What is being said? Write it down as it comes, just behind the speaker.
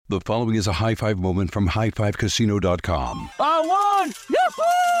The following is a high-five moment from highfivecasino.com. I won!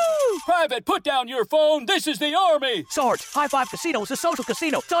 Yahoo! Private, put down your phone. This is the Army. Sarge, High Five Casino is a social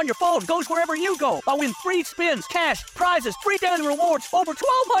casino. It's on your phone. Goes wherever you go. I win free spins, cash, prizes, free daily rewards, over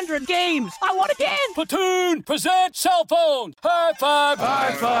 1,200 games. I won again. Platoon, present cell phone. High Five.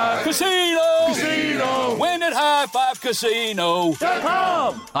 High Five. Casino. Casino. Win at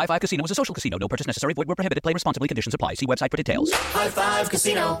highfivecasino.com. High Five Casino is a social casino. No purchase necessary. Void where prohibited. Play responsibly. Conditions apply. See website for details. High Five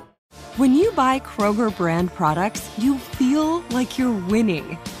Casino. When you buy Kroger brand products, you feel like you're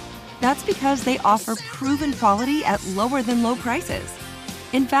winning. That's because they offer proven quality at lower than low prices.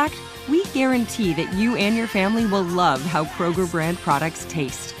 In fact, we guarantee that you and your family will love how Kroger brand products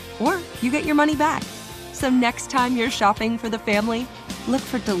taste, or you get your money back. So next time you're shopping for the family, look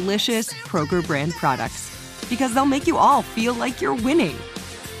for delicious Kroger brand products, because they'll make you all feel like you're winning.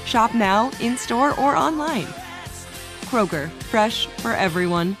 Shop now, in-store, or online. Kroger, fresh for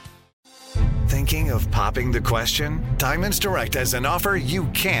everyone. Thinking of popping the question? Diamonds Direct has an offer you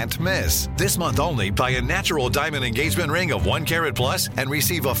can't miss. This month only, buy a natural diamond engagement ring of 1 carat plus and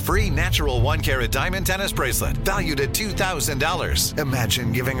receive a free natural 1 carat diamond tennis bracelet valued at $2,000.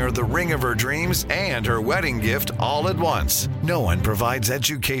 Imagine giving her the ring of her dreams and her wedding gift all at once. No one provides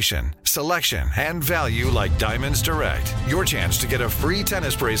education, selection, and value like Diamonds Direct. Your chance to get a free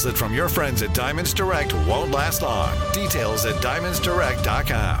tennis bracelet from your friends at Diamonds Direct won't last long. Details at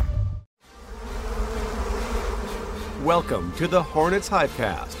diamondsdirect.com. Welcome to the Hornets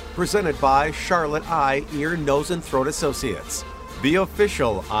Hivecast, presented by Charlotte Eye, Ear, Nose, and Throat Associates, the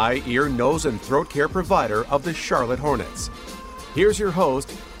official eye, ear, nose, and throat care provider of the Charlotte Hornets. Here's your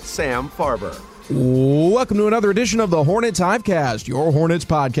host, Sam Farber. Welcome to another edition of the Hornets Hivecast, your Hornets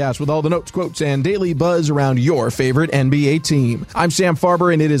podcast with all the notes, quotes, and daily buzz around your favorite NBA team. I'm Sam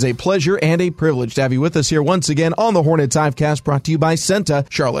Farber, and it is a pleasure and a privilege to have you with us here once again on the Hornets Hivecast, brought to you by Senta,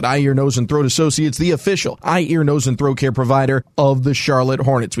 Charlotte Eye, Ear, Nose, and Throat Associates, the official eye, ear, nose, and throat care provider of the Charlotte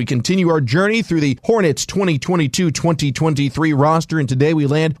Hornets. We continue our journey through the Hornets 2022-2023 roster, and today we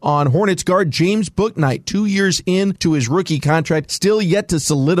land on Hornets guard James Bouknight, 2 years into his rookie contract, still yet to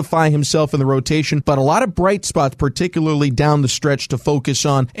solidify himself in the rotation, but a lot of bright spots, particularly down the stretch, to focus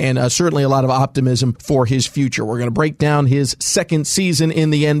on, and certainly a lot of optimism for his future. We're going to break down his second season in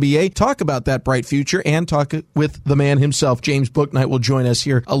the NBA, talk about that bright future, and talk with the man himself. James Bouknight will join us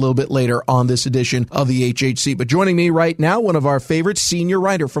here a little bit later on this edition of the HHC. But joining me right now, one of our favorites, senior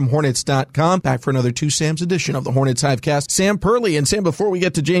writer from Hornets.com, back for another Two Sams edition of the Hornets Hivecast, Sam Perley. And Sam, before we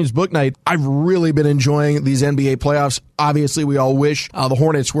get to James Bouknight, I've really been enjoying these NBA playoffs. Obviously, we all wish the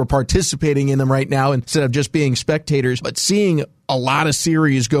Hornets were participating in them right now instead of just being spectators, but seeing a lot of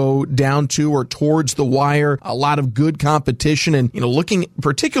series go down to or towards the wire, a lot of good competition, and looking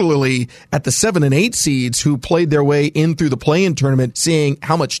particularly at the 7 and 8 seeds who played their way in through the play-in tournament, seeing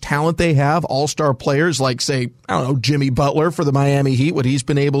how much talent they have, all-star players like, say, Jimmy Butler for the Miami Heat, what he's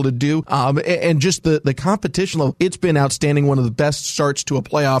been able to do, and just the competition level. It's been outstanding, one of the best starts to a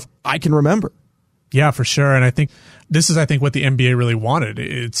playoff I can remember. Yeah, for sure. And I think this is, what the NBA really wanted.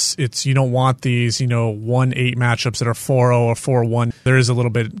 It's you don't want these, 1-8 matchups that are 4-0 or 4-1. There is a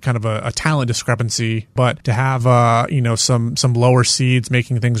little bit kind of a talent discrepancy, but to have, some lower seeds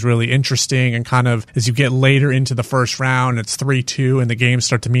making things really interesting, and kind of as you get later into the first round, it's 3-2 and the games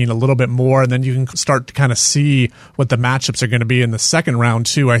start to mean a little bit more. And then you can start to kind of see what the matchups are going to be in the second round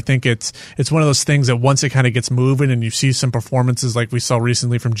too. I think it's one of those things that once it kind of gets moving and you see some performances like we saw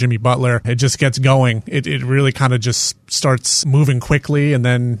recently from Jimmy Butler, it just gets going. It really kind of just starts moving quickly, and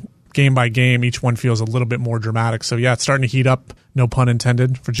then game by game, each one feels a little bit more dramatic. So yeah, it's starting to heat up, no pun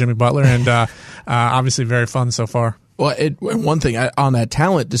intended, for Jimmy Butler, and obviously very fun so far. Well, one thing on that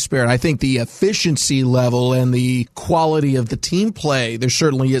talent disparity, I think the efficiency level and the quality of the team play, there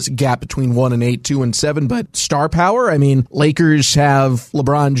certainly is a gap between 1 and 8, 2 and 7, but star power, Lakers have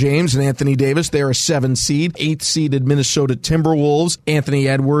LeBron James and Anthony Davis. They're a 7 seed, 8th seeded Minnesota Timberwolves, Anthony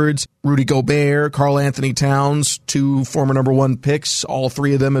Edwards, Rudy Gobert, Karl Anthony Towns, 2 former number 1 picks. All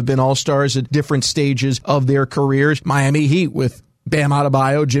 3 of them have been all-stars at different stages of their careers. Miami Heat with Bam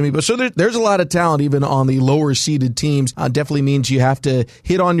Adebayo, Jimmy. So there's a lot of talent even on the lower seeded teams. Definitely means you have to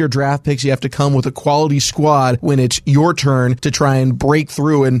hit on your draft picks. You have to come with a quality squad when it's your turn to try and break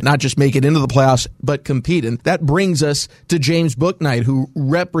through and not just make it into the playoffs, but compete. And that brings us to James Bouknight, who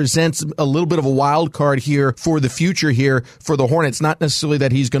represents a little bit of a wild card here for the future here for the Hornets. Not necessarily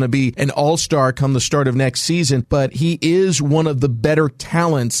that he's going to be an all-star come the start of next season, but he is one of the better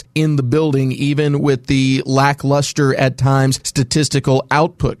talents in the building, even with the lackluster at times statistical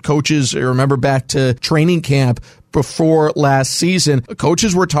output. Coaches, remember back to training camp, before last season.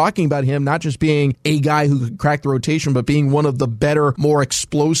 Coaches were talking about him not just being a guy who could crack the rotation, but being one of the better, more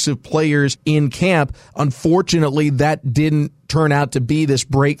explosive players in camp. Unfortunately, that didn't turn out to be this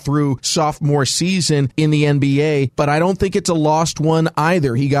breakthrough sophomore season in the NBA, but I don't think it's a lost one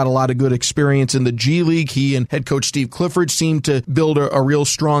either. He got a lot of good experience in the G League. He and head coach Steve Clifford seemed to build a real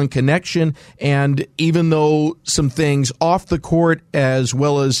strong connection, and even though some things off the court as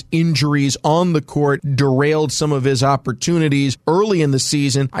well as injuries on the court derailed some of his opportunities early in the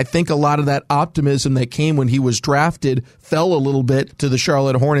season, I think a lot of that optimism that came when he was drafted fell a little bit to the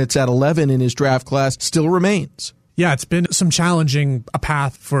Charlotte Hornets at 11 in his draft class still remains. Yeah, it's been some challenging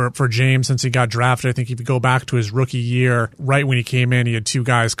path for James since he got drafted. I think if you go back to his rookie year, right when he came in, he had two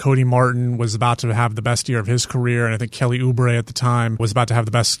guys. Cody Martin was about to have the best year of his career, and I think Kelly Oubre at the time was about to have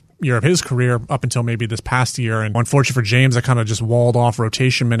the best year of his career up until maybe this past year. And unfortunately for James, I kind of just walled off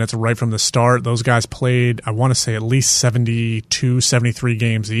rotation minutes right from the start. Those guys played, I want to say, at least 72, 73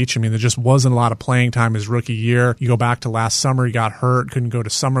 games each. I mean, there just wasn't a lot of playing time his rookie year. You go back to last summer, he got hurt, couldn't go to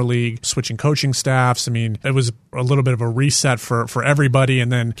summer league, switching coaching staffs. I mean, it was a little bit of a reset for everybody,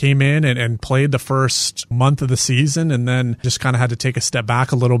 and then came in and played the first month of the season, and then just kind of had to take a step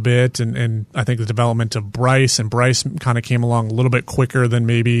back a little bit. And I think the development of Bryce kind of came along a little bit quicker than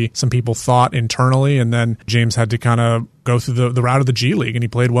maybe some people thought internally, and then James had to kind of go through the route of the G League, and he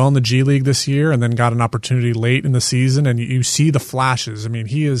played well in the G League this year, and then got an opportunity late in the season, and you see the flashes. I mean,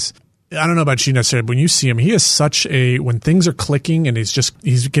 he is, I don't know about you necessarily, but when you see him, he is such when things are clicking and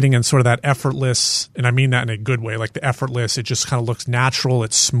he's getting in sort of that effortless, and I mean that in a good way, like the effortless, it just kind of looks natural,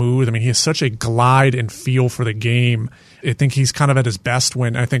 it's smooth. I mean, he has such a glide and feel for the game. I think he's kind of at his best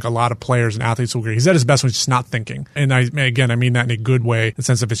when I think a lot of players and athletes will agree. He's at his best when he's just not thinking. And I mean that in a good way, in the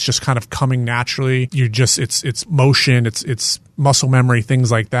sense of it's just kind of coming naturally. It's motion, it's muscle memory,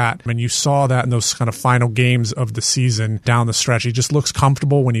 things like that. I mean, you saw that in those kind of final games of the season down the stretch. He just looks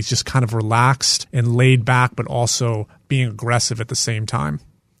comfortable when he's just kind of relaxed and laid back, but also being aggressive at the same time.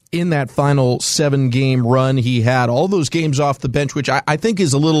 In that final 7-game run, he had all those games off the bench, which I think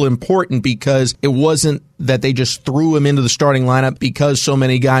is a little important because it wasn't that they just threw him into the starting lineup because so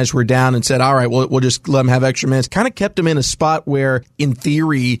many guys were down and said, all right, we'll just let him have extra minutes. Kind of kept him in a spot where, in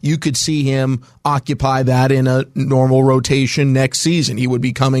theory, you could see him occupy that in a normal rotation next season. He would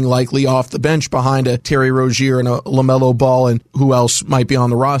be coming likely off the bench behind a Terry Rozier and a LaMelo Ball and who else might be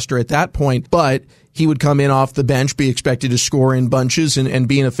on the roster at that point. But he would come in off the bench, be expected to score in bunches and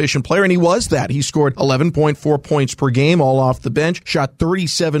be an efficient player, and he was that. He scored 11.4 points per game all off the bench, shot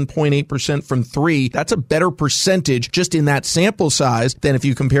 37.8% from three. That's a better percentage just in that sample size than if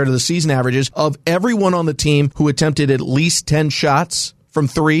you compare to the season averages of everyone on the team who attempted at least 10 shots from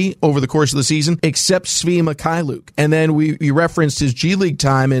three over the course of the season, except Svi Mikhailuk. And then we referenced his G League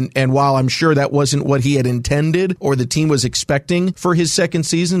time, and while I'm sure that wasn't what he had intended or the team was expecting for his second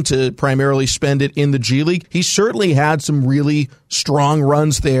season to primarily spend it in the G League, he certainly had some really strong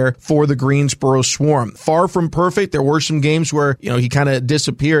runs there for the Greensboro Swarm. Far from perfect. There were some games where, he kind of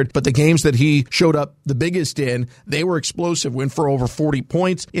disappeared, but the games that he showed up the biggest in, they were explosive. Went for over 40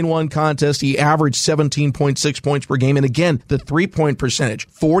 points in one contest. He averaged 17.6 points per game. And again, the 3-point percentage,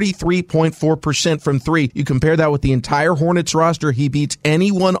 43.4% from three. You compare that with the entire Hornets roster, he beats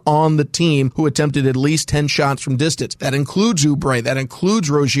anyone on the team who attempted at least 10 shots from distance. That includes Oubre, that includes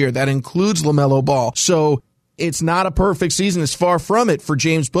Rozier, that includes LaMelo Ball. So it's not a perfect season. It's far from it for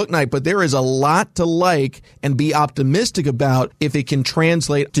James Bouknight, but there is a lot to like and be optimistic about if it can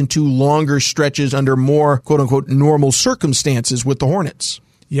translate into longer stretches under more quote-unquote normal circumstances with the Hornets.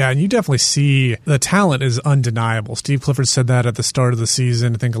 Yeah, and you definitely see the talent is undeniable. Steve Clifford said that at the start of the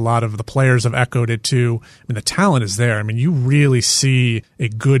season. I think a lot of the players have echoed it too. I mean, the talent is there. I mean, you really see a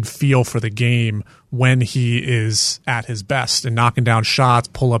good feel for the game when he is at his best and knocking down shots,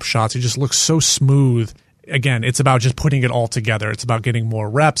 pull-up shots. He just looks so smooth. Again, it's about just putting it all together. It's about getting more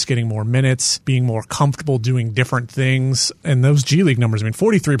reps, getting more minutes, being more comfortable doing different things. And those G League numbers, I mean,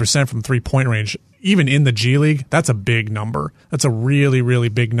 43% from three-point range, even in the G League, that's a big number. That's a really, really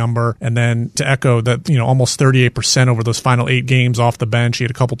big number. And then to echo that, almost 38% over those final 8 games off the bench. He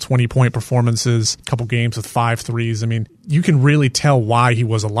had a couple 20-point performances, a couple games with 5 threes. I mean, you can really tell why he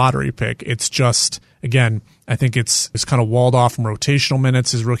was a lottery pick. It's just, again, I think it's kind of walled off from rotational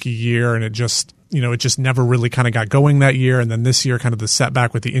minutes his rookie year, and it just never really kind of got going that year. And then this year, kind of the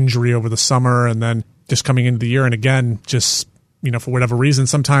setback with the injury over the summer, and then just coming into the year. And again, just, for whatever reason,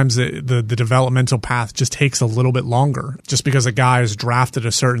 sometimes the developmental path just takes a little bit longer. Just because a guy is drafted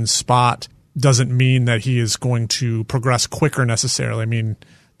a certain spot doesn't mean that he is going to progress quicker necessarily. I mean,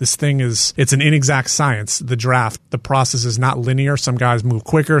 This thing it's an inexact science. The draft, the process is not linear. Some guys move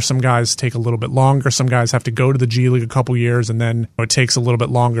quicker. Some guys take a little bit longer. Some guys have to go to the G League a couple years, and then it takes a little bit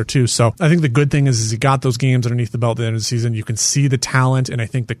longer too. So I think the good thing is he got those games underneath the belt at the end of the season. You can see the talent, and I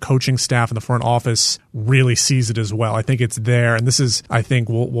think the coaching staff in the front office really sees it as well. I think it's there, and this is, I think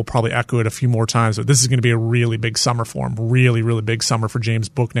we'll probably echo it a few more times, but this is going to be a really big summer for him. Really, really big summer for James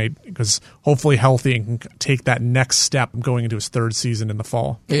Bouknight, because hopefully healthy and can take that next step going into his third season in the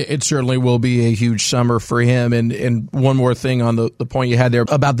fall. It certainly will be a huge summer for him. And one more thing on the point you had there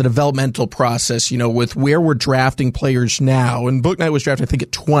about the developmental process, with where we're drafting players now. And Bouknight was drafted, I think,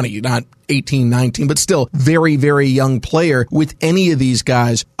 at 20, not 18, 19, but still very, very young player. With any of these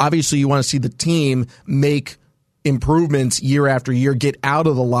guys, obviously you want to see the team make improvements year after year, get out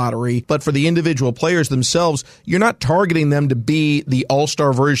of the lottery. But for the individual players themselves, you're not targeting them to be the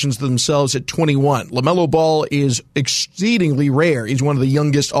all-star versions of themselves at 21. LaMelo Ball is exceedingly rare. He's one of the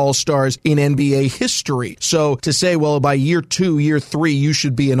youngest all-stars in NBA history. So to say, well, by year 2, year 3, you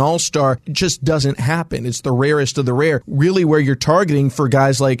should be an all-star, it just doesn't happen. It's the rarest of the rare. Really, where you're targeting for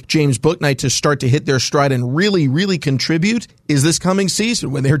guys like James Bouknight to start to hit their stride and really, really contribute is this coming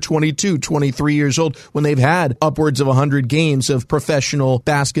season when they're 22, 23 years old, when they've had upwards of 100 games of professional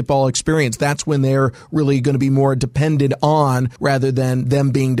basketball experience. That's when they're really going to be more dependent on rather than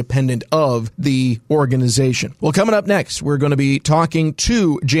them being dependent of the organization. Well, coming up next, we're going to be talking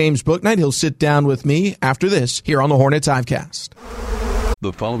to James Bouknight. He'll sit down with me after this here on the Hornets Hivecast.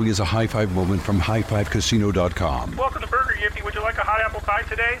 The following is a high five moment from highfivecasino.com. Welcome to Burger Yippee. Would you like a hot apple pie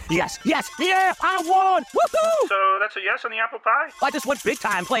today? Yes, yeah, I won! Woohoo! So that's a yes on the apple pie? I just went big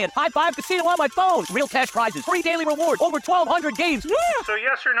time playing High Five Casino on my phone. Real cash prizes, free daily rewards, over 1,200 games. Yeah! So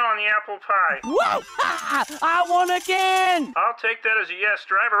yes or no on the apple pie? Whoa! I won again! I'll take that as a yes.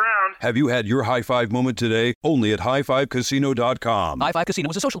 Drive around. Have you had your high five moment today? Only at highfivecasino.com. High Five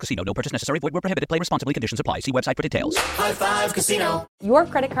Casino is a social casino. No purchase necessary. Void where prohibited. Play responsibly. Conditions apply. See website for details. High Five Casino. Your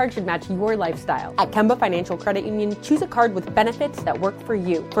credit card should match your lifestyle. At Kemba Financial Credit Union, choose a card with benefits that work for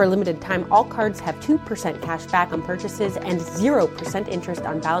you. For a limited time, all cards have 2% cash back on purchases and 0% interest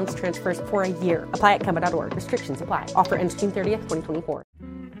on balance transfers for a year. Apply at Kemba.org. Restrictions apply. Offer ends June 30th, 2024.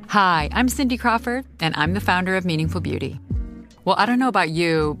 Hi, I'm Cindy Crawford, and I'm the founder of Meaningful Beauty. Well, I don't know about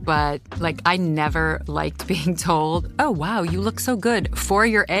you, but I never liked being told, oh, wow, you look so good for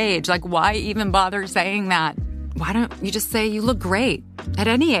your age. Why even bother saying that? Why don't you just say you look great at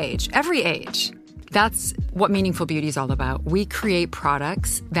any age, every age? That's what Meaningful Beauty is all about. We create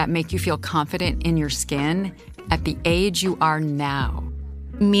products that make you feel confident in your skin at the age you are now.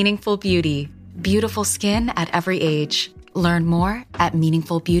 Meaningful Beauty. Beautiful skin at every age. Learn more at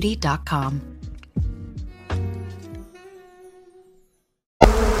meaningfulbeauty.com.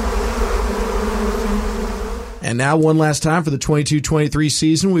 And now, one last time for the 22-23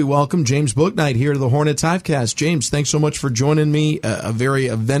 season, we welcome James Bouknight here to the Hornets Hivecast. James, thanks so much for joining me. A very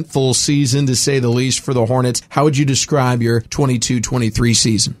eventful season, to say the least, for the Hornets. How would you describe your 22-23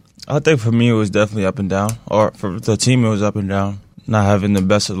 season? I think for me it was definitely up and down. Or for the team it was up and down. Not having the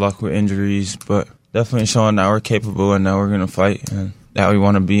best of luck with injuries, but definitely showing that we're capable and that we're going to fight and that we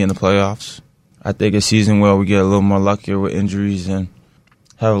want to be in the playoffs. I think a season where we get a little more luckier with injuries and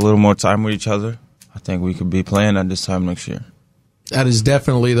have a little more time with each other, I think we could be playing at this time next year. That is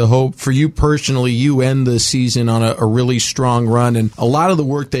definitely the hope. For you personally, you end the season on a really strong run, and a lot of the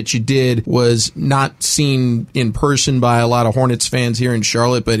work that you did was not seen in person by a lot of Hornets fans here in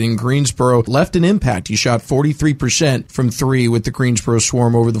Charlotte, but in Greensboro, left an impact. You shot 43% from three with the Greensboro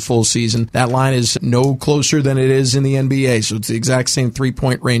Swarm over the full season. That line is no closer than it is in the NBA, so it's the exact same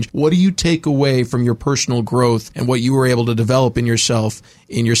three-point range. What do you take away from your personal growth and what you were able to develop in yourself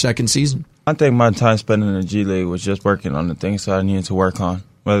in your second season? I think my time spent in the G League was just working on the things that I needed to work on,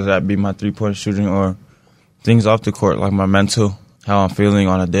 whether that be my three-point shooting or things off the court, like my mental, how I'm feeling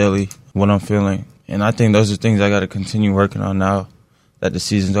on a daily, what I'm feeling. And I think those are things I got to continue working on now that the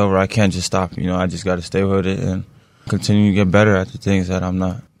season's over. I can't just stop. I just got to stay with it and continue to get better at the things that I'm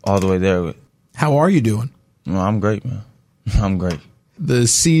not all the way there with. How are you doing? I'm great, man. I'm great. The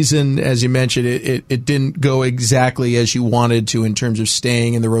season, as you mentioned, it didn't go exactly as you wanted to in terms of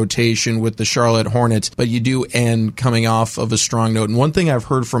staying in the rotation with the Charlotte Hornets, but you do end coming off of a strong note. And one thing I've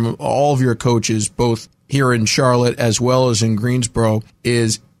heard from all of your coaches, both here in Charlotte as well as in Greensboro,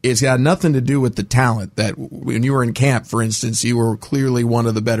 is it's got nothing to do with the talent. That when you were in camp, for instance, you were clearly one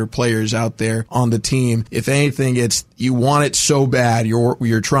of the better players out there on the team. If anything, it's you want it so bad,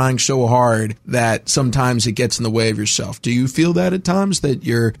 you're trying so hard that sometimes it gets in the way of yourself. Do you feel that at times, that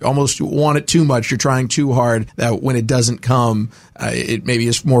you're almost want it too much, you're trying too hard, that when it doesn't come, it maybe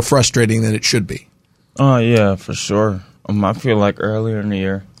is more frustrating than it should be? Yeah, for sure. I feel like earlier in the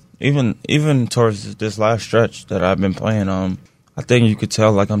year, even towards this last stretch that I've been playing, I think you could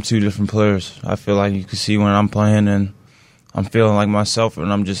tell like I'm two different players. I feel like you can see when I'm playing and I'm feeling like myself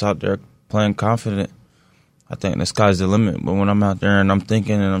and I'm just out there playing confident. I think the sky's the limit. But when I'm out there and I'm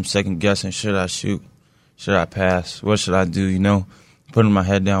thinking and I'm second guessing, should I shoot? Should I pass? What should I do? You know, putting my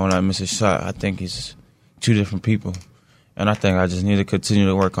head down when I miss a shot, I think it's two different people. And I think I just need to continue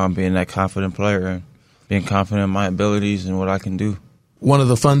to work on being that confident player and being confident in my abilities and what I can do. One of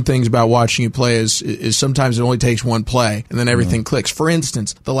the fun things about watching you play is sometimes it only takes one play and then everything clicks. For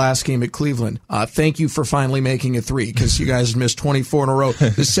instance, the last game at Cleveland, thank you for finally making a three because you guys missed 24 in a row.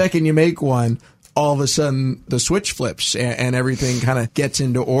 The second you make one, all of a sudden the switch flips and everything kind of gets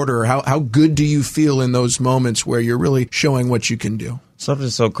into order. How good do you feel in those moments where you're really showing what you can do? Something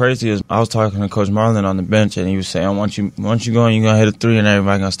so crazy is I was talking to Coach Marlin on the bench and he was saying, once you go in, you're going to hit a three and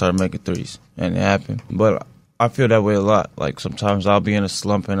everybody going to start making threes. And it happened. But I feel that way a lot. Like sometimes I'll be in a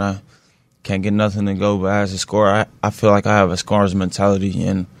slump and I can't get nothing to go. But as a scorer, I feel like I have a scorer's mentality.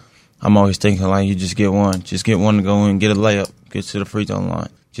 And I'm always thinking like you just get one. Just get one to go in, get a layup, get to the free throw line.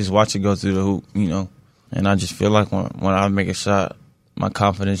 Just watch it go through the hoop, you know. And I just feel like when I make a shot, my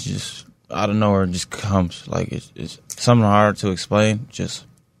confidence just out of nowhere just comes. Like it's something hard to explain. Just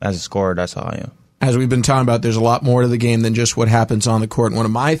as a scorer, that's how I am. As we've been talking about, there's a lot more to the game than just what happens on the court. And one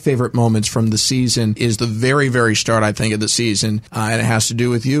of my favorite moments from the season is the very, very start, I think, of the season. And it has to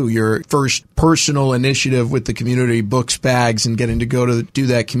do with you. Your first personal initiative with the community, Books Bags, and getting to go to do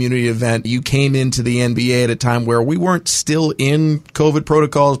that community event. You came into the NBA at a time where we weren't still in COVID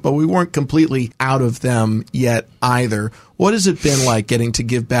protocols, but we weren't completely out of them yet either. What has it been like getting to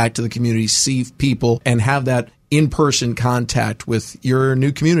give back to the community, see people, and have that in-person contact with your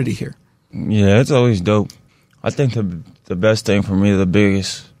new community here? Yeah, it's always dope. I think the best thing for me, the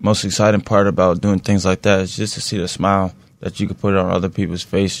biggest, most exciting part about doing things like that is just to see the smile that you can put on other people's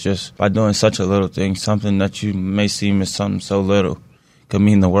face just by doing such a little thing. Something that you may seem as something so little could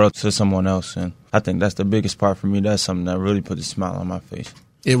mean the world to someone else. And I think that's the biggest part for me. That's something that really put a smile on my face.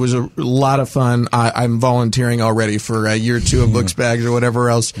 It was a lot of fun. I'm volunteering already for year 2 of Books Bags or whatever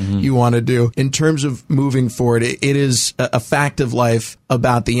else you want to do. In terms of moving forward, it is a fact of life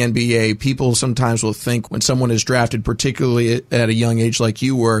about the NBA. People sometimes will think when someone is drafted, particularly at a young age like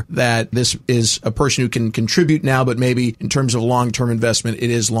you were, that this is a person who can contribute now, but maybe in terms of long-term investment,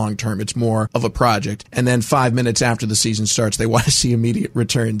 it is long-term. It's more of a project. And then 5 minutes after the season starts, they want to see immediate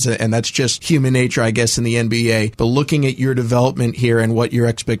returns. And that's just human nature, I guess, in the NBA. But looking at your development here and what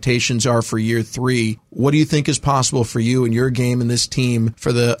your expectations are for year 3, what do you think is possible for you and your game and this team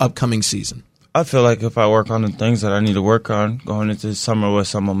for the upcoming season? I feel like if I work on the things that I need to work on, going into the summer with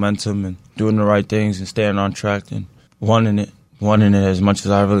some momentum and doing the right things and staying on track and wanting it as much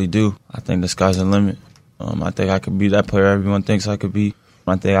as I really do, I think the sky's the limit. I think I could be that player everyone thinks I could be.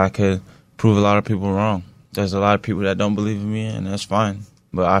 I think I could prove a lot of people wrong. There's a lot of people that don't believe in me, and that's fine.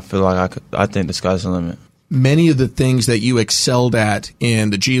 But I feel like I think the sky's the limit. Many of the things that you excelled at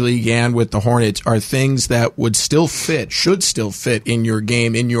in the G League and with the Hornets are things that would still fit, should still fit in your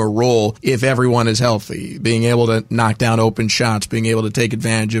game, in your role, if everyone is healthy. Being able to knock down open shots, being able to take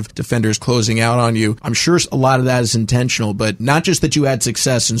advantage of defenders closing out on you. I'm sure a lot of that is intentional, but not just that you had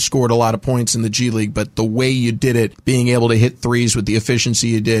success and scored a lot of points in the G League, but the way you did it, being able to hit threes with the efficiency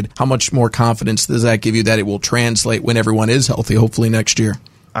you did. How much more confidence does that give you that it will translate when everyone is healthy, hopefully next year?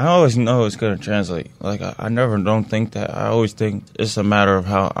 I always know it's going to translate. Like, I never don't think that. I always think it's a matter of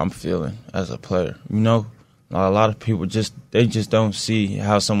how I'm feeling as a player. You know, a lot of people just don't see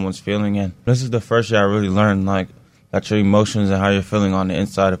how someone's feeling. And this is the first year I really learned, like, that your emotions and how you're feeling on the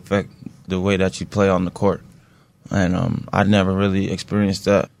inside affect the way that you play on the court. And I never really experienced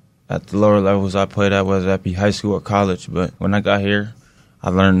that at the lower levels I played at, whether that be high school or college. But when I got here, I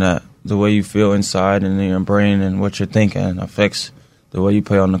learned that the way you feel inside and in your brain and what you're thinking affects the way you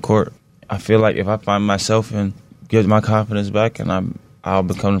play on the court. I feel like if I find myself and get my confidence back, and I'll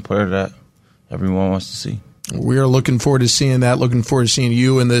become the player that everyone wants to see. We are looking forward to seeing that, looking forward to seeing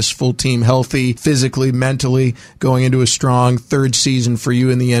you and this full team healthy, physically, mentally, going into a strong third season for you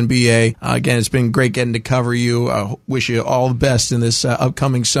in the NBA. Again, it's been great getting to cover you. Wish you all the best in this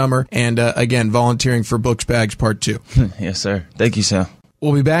upcoming summer. And again, volunteering for Books Bags Part 2. Yes, sir. Thank you, Sam.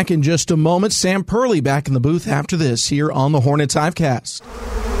 We'll be back in just a moment. Sam Purley back in the booth after this here on the Hornets Hivecast.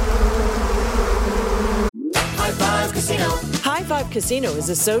 High Five Casino. High Five Casino is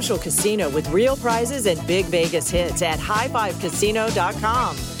a social casino with real prizes and big Vegas hits at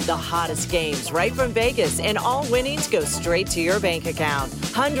highfivecasino.com. The hottest games right from Vegas, and all winnings go straight to your bank account.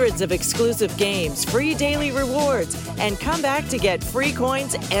 Hundreds of exclusive games, free daily rewards, and come back to get free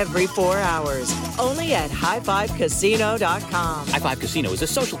coins every 4 hours. only at highfivecasino.com. High Five Casino is a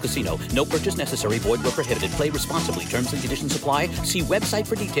social casino. No purchase necessary. Void where prohibited. Play responsibly. Terms and conditions apply. See website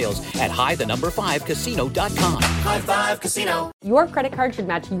for details at high5casino.com. High Five Casino. Your credit card should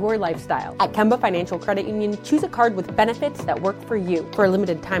match your lifestyle. At Kemba Financial Credit Union, choose a card with benefits that work for you. For a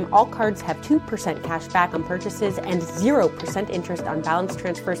limited time, all cards have 2% cash back on purchases and 0% interest on balance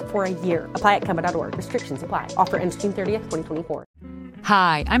transfers for a year. Apply at Kemba.org. Restrictions apply. Offer ends June 30th, 2024.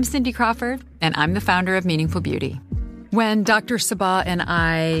 Hi, I'm Cindy Crawford, and I'm the founder of Meaningful Beauty. When Dr. Sabah and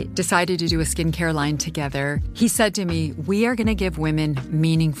I decided to do a skincare line together, he said to me, we are going to give women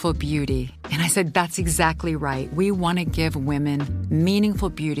meaningful beauty. And I said, that's exactly right. We want to give women meaningful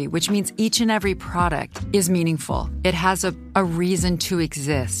beauty, which means each and every product is meaningful. It has a reason to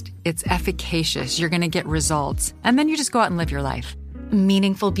exist. It's efficacious. You're going to get results. And then you just go out and live your life.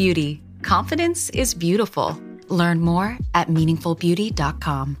 Meaningful Beauty. Confidence is beautiful. Learn more at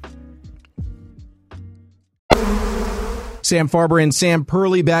meaningfulbeauty.com. Sam Farber and Sam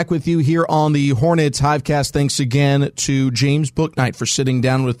Purley back with you here on the Hornets Hivecast. Thanks again to James Bouknight for sitting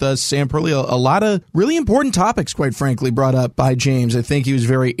down with us. Sam Purley, a lot of really important topics, quite frankly, brought up by James. I think he was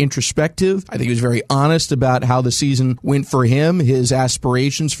very introspective. I think he was very honest about how the season went for him, his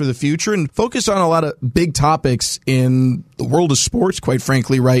aspirations for the future, and focused on a lot of big topics in the world of sports, quite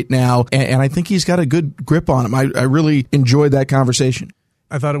frankly, right now. And I think he's got a good grip on him. I really enjoyed that conversation.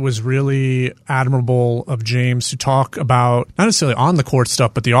 I thought it was really admirable of James to talk about not necessarily on the court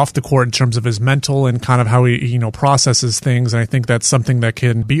stuff, but the off the court in terms of his mental and kind of how he, processes things. And I think that's something that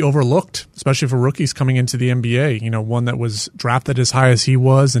can be overlooked, especially for rookies coming into the NBA. One that was drafted as high as he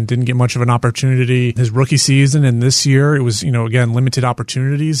was and didn't get much of an opportunity his rookie season. And this year it was, again, limited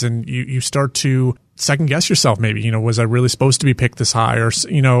opportunities, and you start to second guess yourself. Maybe, was I really supposed to be picked this high? Or,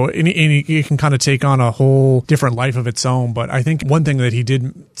 and it can kind of take on a whole different life of its own. But I think one thing that he did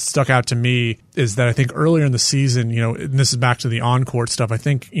stuck out to me is that I think earlier in the season, and this is back to the on-court stuff, I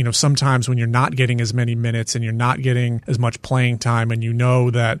think, sometimes when you're not getting as many minutes and you're not getting as much playing time, and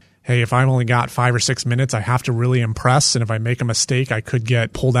that, hey, if I've only got 5 or 6 minutes, I have to really impress. And if I make a mistake, I could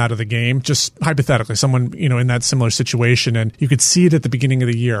get pulled out of the game. Just hypothetically, someone, in that similar situation. And you could see it at the beginning of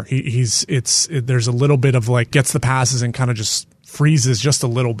the year. There's a little bit of gets the passes and kind of just freezes just a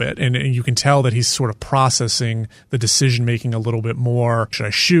little bit, and you can tell that he's sort of processing the decision making a little bit more. Should I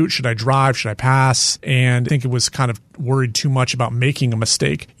shoot? Should I drive? Should I pass? And I think it was kind of worried too much about making a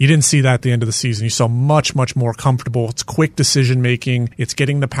mistake. You didn't see that at the end of the season. You saw much, much more comfortable. It's quick decision making. It's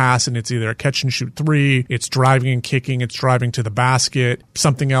getting the pass, and it's either a catch and shoot three, it's driving and kicking, it's driving to the basket,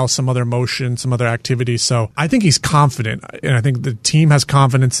 something else, some other motion, some other activity. So I think he's confident, and I think the team has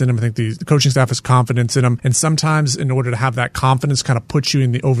confidence in him. I think the coaching staff has confidence in him. And sometimes in order to have that confidence kind of puts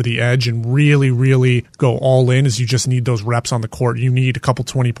you over the edge and really, really go all in, is you just need those reps on the court. You need a couple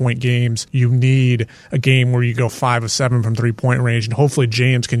 20-point games. You need a game where you go 5 of 7 from 3-point range. And hopefully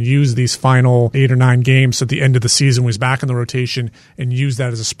James can use these final 8 or 9 games at the end of the season when he's back in the rotation and use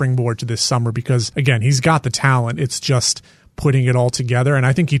that as a springboard to this summer, because again, he's got the talent. It's just putting it all together. And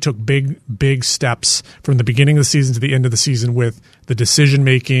I think he took big steps from the beginning of the season to the end of the season with the decision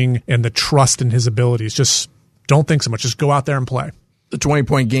making and the trust in his abilities. Just don't think so much. Just go out there and play. The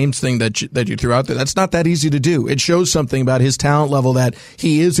 20-point games thing that you threw out there, that's not that easy to do. It shows something about his talent level that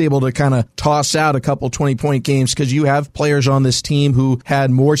he is able to kind of toss out a couple 20-point games, because you have players on this team who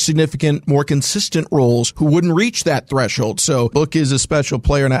had more significant, more consistent roles who wouldn't reach that threshold. So Book is a special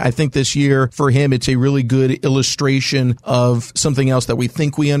player, and I think this year for him it's a really good illustration of something else that we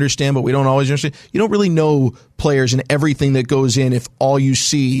think we understand, but we don't always understand. You don't really know players and everything that goes in if all you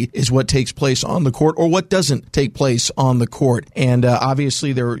see is what takes place on the court or what doesn't take place on the court. And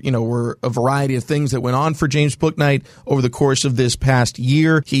obviously there were a variety of things that went on for James Bouknight over the course of this past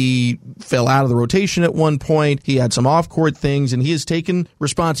year. He fell out of the rotation at one point. He had some off-court things, and he has taken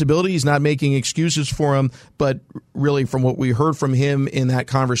responsibility. He's not making excuses for him, but really from what we heard from him in that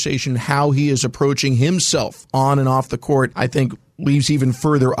conversation, how he is approaching himself on and off the court, I think leaves even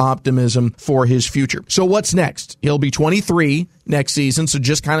further optimism for his future. So what's next? He'll be 23 next season, so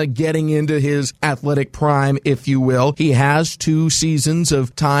just kind of getting into his athletic prime, if you will. He has 2 seasons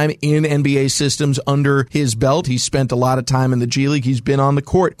of time in NBA systems under his belt. He spent a lot of time in the G League. He's been on the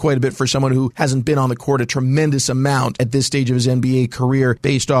court quite a bit for someone who hasn't been on the court a tremendous amount at this stage of his NBA career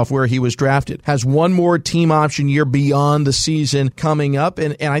based off where he was drafted. Has one more team option year beyond the season coming up,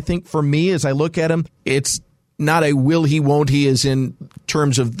 and I think for me, as I look at him, it's not a will he, won't he, as in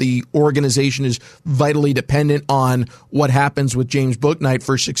terms of the organization is vitally dependent on what happens with James Bouknight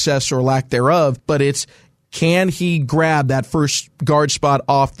for success or lack thereof, but it's can he grab that first guard spot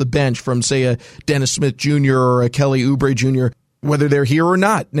off the bench from, say, a Dennis Smith Jr. or a Kelly Oubre Jr. whether they're here or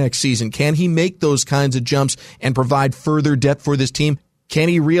not next season. Can he make those kinds of jumps and provide further depth for this team? Can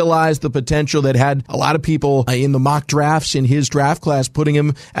he realize the potential that had a lot of people in the mock drafts in his draft class putting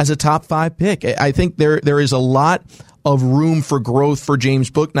him as a top 5 pick? I think there is a lot of room for growth for James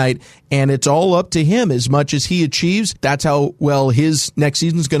Bouknight, and it's all up to him. As much as he achieves, that's how well his next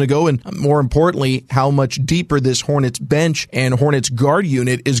season is going to go, and more importantly, how much deeper this Hornets bench and Hornets guard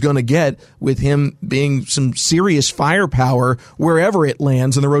unit is going to get with him being some serious firepower wherever it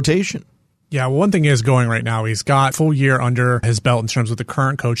lands in the rotation. Yeah, well, one thing is going right now, he's got full year under his belt in terms of the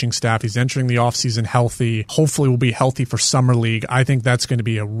current coaching staff. He's entering the offseason healthy. Hopefully will be healthy for Summer League. I think that's going to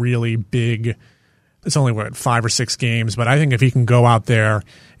be a really big, it's only 5 or 6 games, but I think if he can go out there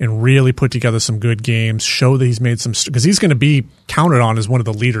and really put together some good games, show that he's made some, because he's going to be counted on as one of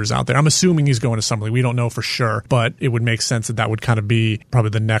the leaders out there. I'm assuming he's going to Summer League. We don't know for sure, but it would make sense that would kind of be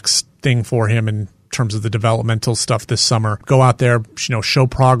probably the next thing for him in terms of the developmental stuff this summer. Go out there, show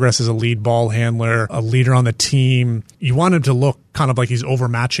progress as a lead ball handler, a leader on the team. You want him to look kind of like he's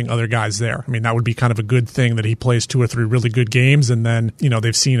overmatching other guys there. I mean, that would be kind of a good thing that he plays 2 or 3 really good games, and then,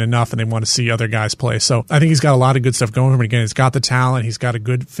 they've seen enough and they want to see other guys play. So I think he's got a lot of good stuff going for him. Again, he's got the talent. He's got a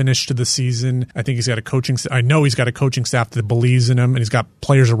good finish to the season. I think he's got I know he's got a coaching staff that believes in him, and he's got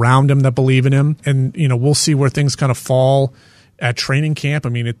players around him that believe in him. And, we'll see where things kind of fall at training camp. I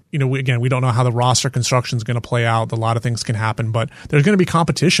mean, again, we don't know how the roster construction is going to play out. A lot of things can happen, but there's going to be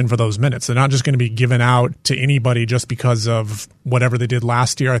competition for those minutes. They're not just going to be given out to anybody just because of whatever they did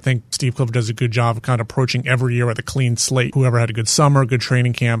last year. I think Steve Clifford does a good job of kind of approaching every year with a clean slate. Whoever had a good summer, good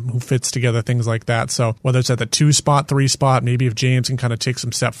training camp, who fits together, things like that. So whether it's at the 2 spot, 3 spot, maybe if James can kind of take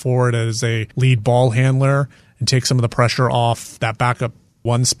some step forward as a lead ball handler and take some of the pressure off that backup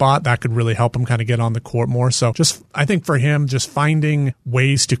 1 spot, that could really help him kind of get on the court more. So I think for him, just finding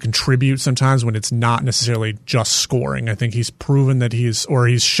ways to contribute sometimes when it's not necessarily just scoring. I think he's proven that he's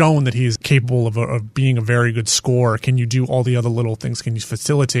shown that he's capable of being a very good scorer. Can you do all the other little things? Can you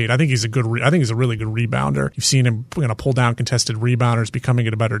facilitate? I think he's a really good rebounder. You've seen him pull down contested rebounders, becoming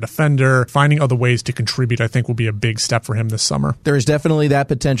a better defender, finding other ways to contribute. I think will be a big step for him this summer. There is definitely that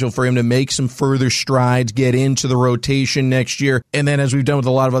potential for him to make some further strides, get into the rotation next year, and then as we've done with a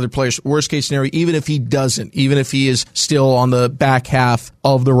lot of other players, worst case scenario, even if he doesn't, even if he is still on the back half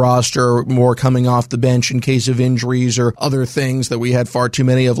of the roster, more coming off the bench in case of injuries or other things that we had far too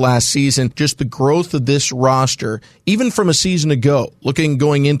many of last season, just the growth of this roster, even from a season ago,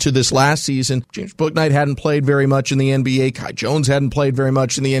 going into this last season, James Bouknight hadn't played very much in the NBA, Kai Jones hadn't played very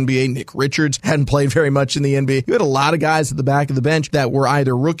much in the NBA, Nick Richards hadn't played very much in the NBA. You had a lot of guys at the back of the bench that were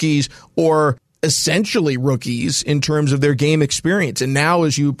either rookies or essentially rookies in terms of their game experience. And now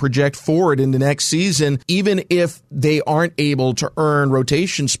as you project forward into next season, even if they aren't able to earn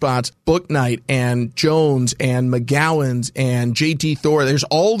rotation spots, Bouknight and Jones and McGowan's and JT Thor, there's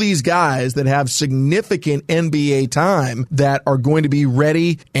all these guys that have significant NBA time that are going to be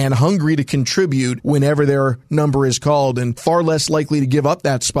ready and hungry to contribute whenever their number is called, and far less likely to give up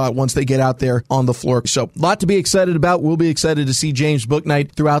that spot once they get out there on the floor. So a lot to be excited about. We'll be excited to see James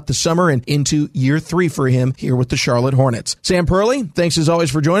Bouknight throughout the summer and into year 3 for him here with the Charlotte Hornets. Sam Perley, thanks as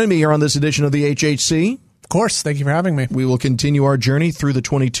always for joining me here on this edition of the HHC. Of course. Thank you for having me. We will continue our journey through the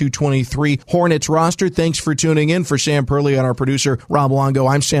 22-23 Hornets roster. Thanks for tuning in. For Sam Perley and our producer, Rob Longo,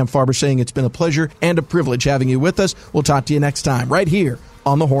 I'm Sam Farber saying it's been a pleasure and a privilege having you with us. We'll talk to you next time right here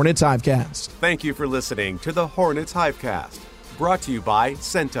on the Hornets Hivecast. Thank you for listening to the Hornets Hivecast, brought to you by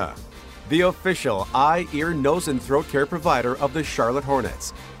Senta, the official eye, ear, nose, and throat care provider of the Charlotte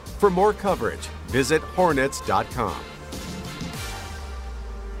Hornets. For more coverage, visit hornets.com.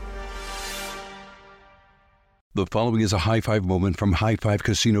 The following is a high-five moment from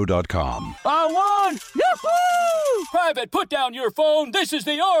highfivecasino.com. I won! Yahoo! Private, put down your phone. This is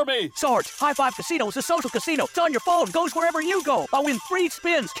the Army. Sarge, High Five Casino is a social casino. It's on your phone. Goes wherever you go. I win free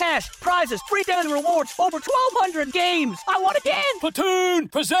spins, cash, prizes, free daily rewards, over 1,200 games. I won again. Platoon,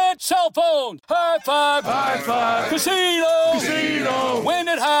 present cell phone. High Five. High Five. Casino. Casino. Win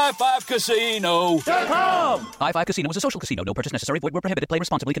at highfivecasino.com. High Five Casino is a social casino. No purchase necessary. Void where prohibited. Play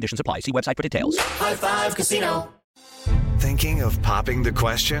responsibly. Conditions apply. See website for details. High Five Casino. Thinking of popping the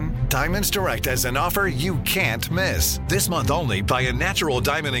question? Diamonds Direct has an offer you can't miss. This month only, buy a natural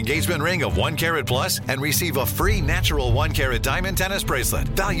diamond engagement ring of 1 carat plus and receive a free natural 1 carat diamond tennis bracelet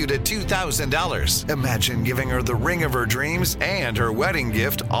valued at $2,000. Imagine giving her the ring of her dreams and her wedding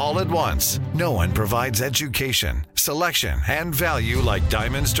gift all at once. No one provides education, selection, and value like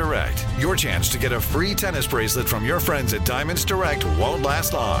Diamonds Direct. Your chance to get a free tennis bracelet from your friends at Diamonds Direct won't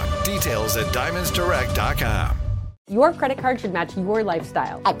last long. Details at diamondsdirect.com. Your credit card should match your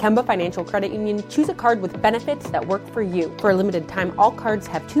lifestyle. At Kemba Financial Credit Union, choose a card with benefits that work for you. For a limited time, all cards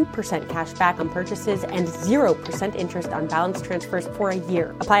have 2% cash back on purchases and 0% interest on balance transfers for a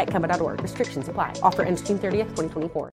year. Apply at Kemba.org. Restrictions apply. Offer ends June 30th, 2024.